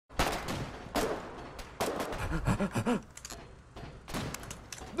I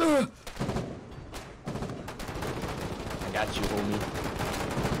got you, homie.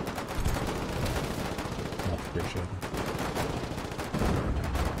 Oh, appreciate it.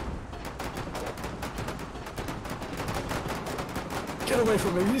 Get away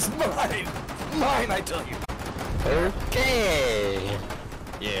from me, he's mine! Mine, I tell you! Okay!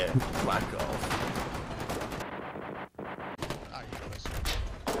 Yeah, black off.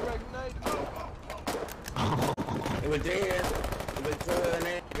 It was dead. It was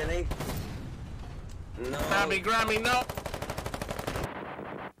grenade. No. Grab me, no!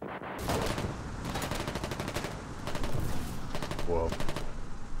 Whoa.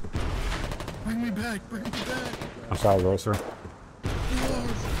 Bring me back. I'm sorry, Roser.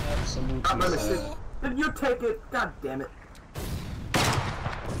 I'm gonna sit. Did you take it? God damn it. I'm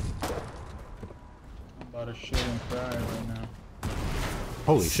about to shit and cry right now.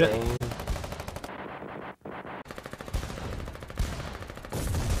 Holy shit.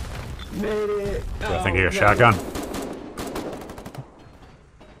 Made it. I think of your shotgun.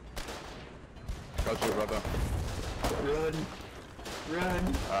 Got you, brother.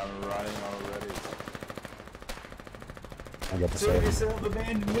 Run. I'm running already. I got the Save save. yourself,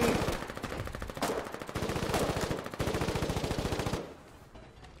 abandon me.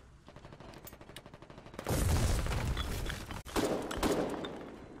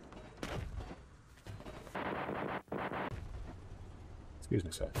 Excuse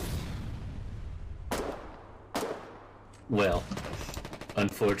me, sir. Well,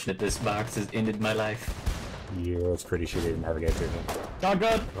 unfortunate this box has ended my life. Yeah, it's pretty shitty to navigate through here. Not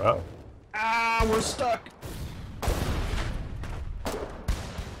good! Well, Ah, we're stuck!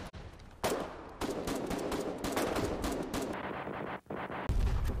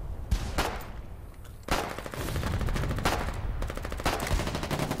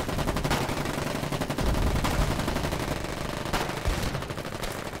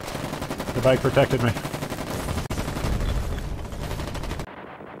 the bike protected me.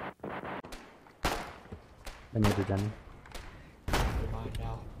 I need you, Jenny. You're mine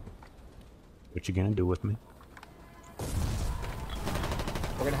now. What you gonna do with me?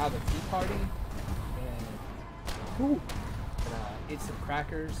 We're gonna have a tea party and eat some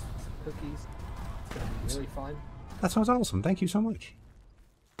crackers, some cookies. It's gonna be really fun. That sounds awesome. Thank you so much.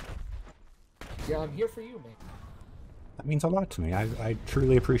 Yeah, I'm here for you, man. That means a lot to me. I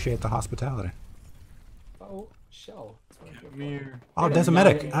truly appreciate the hospitality. Oh, show. That's what I'm Come here here. Oh, there's a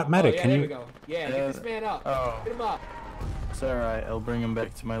medic. Medic, yeah, can there you? we go. Yeah, get this man up. Oh. Get him up. It's alright, I'll bring him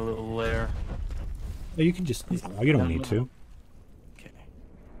back to my little lair. Oh, you can just. Oh, you don't need to. Okay.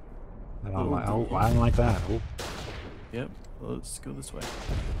 I don't like that. Oh. Yep, let's go this way.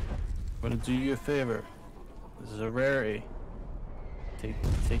 I'm gonna do you a favor. This is a rarity.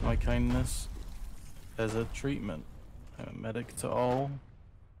 Take my kindness as a treatment. I'm a medic to all.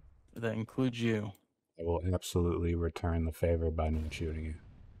 That includes you. I will absolutely return the favor by not shooting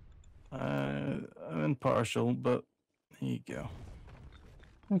you. I'm impartial, but here you go.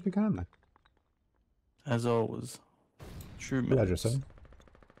 Thank you kindly. As always, true Pleasure, medics sir.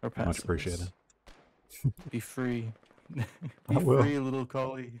 are Much pacifists. appreciated. Be free. Be I will. free, little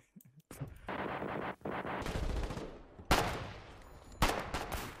collie.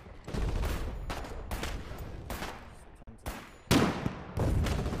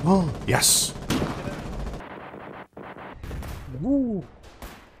 Oh, yes. Woo.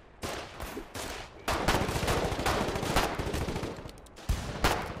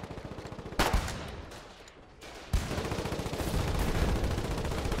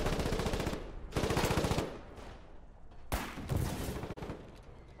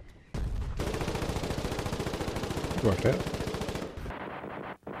 Worked out.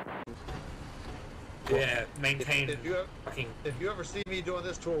 Yeah, maintain. If you ever see me doing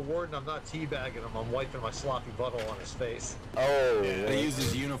this to a warden, I'm not teabagging him. I'm wiping my sloppy butthole on his face. Oh, Yeah. they use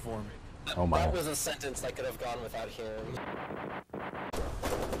his uniform. Oh my. That was a sentence I could have gone without hearing.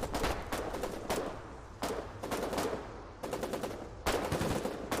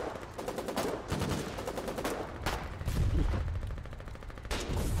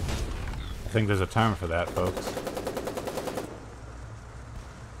 I think there's a term for that, folks.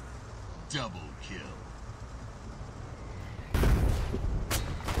 Double kill.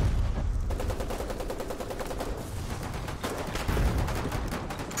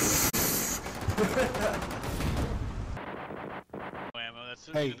 Ammo. That's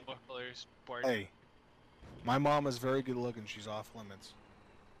Hey. the hilarious part. Hey, my mom is very good looking. She's off limits.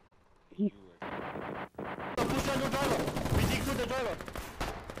 Push on your driver. We decode the driver.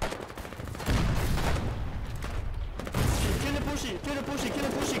 Kill the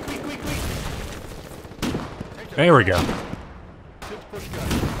pushy, quick. There we go. Hit push gun.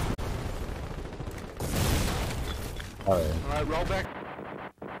 Alright. Alright, roll back.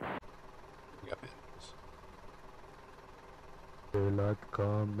 Daylight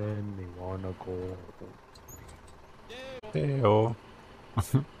coming, they wanna go. Hey-oh.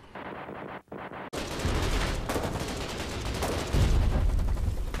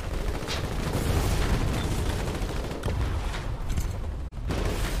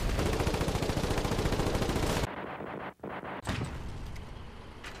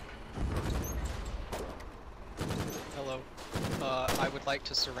 Hello. I would like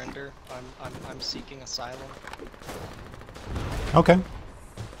to surrender. I'm seeking asylum. Okay.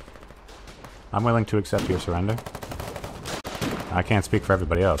 I'm willing to accept your surrender. I can't speak for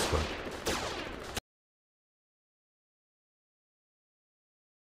everybody else, but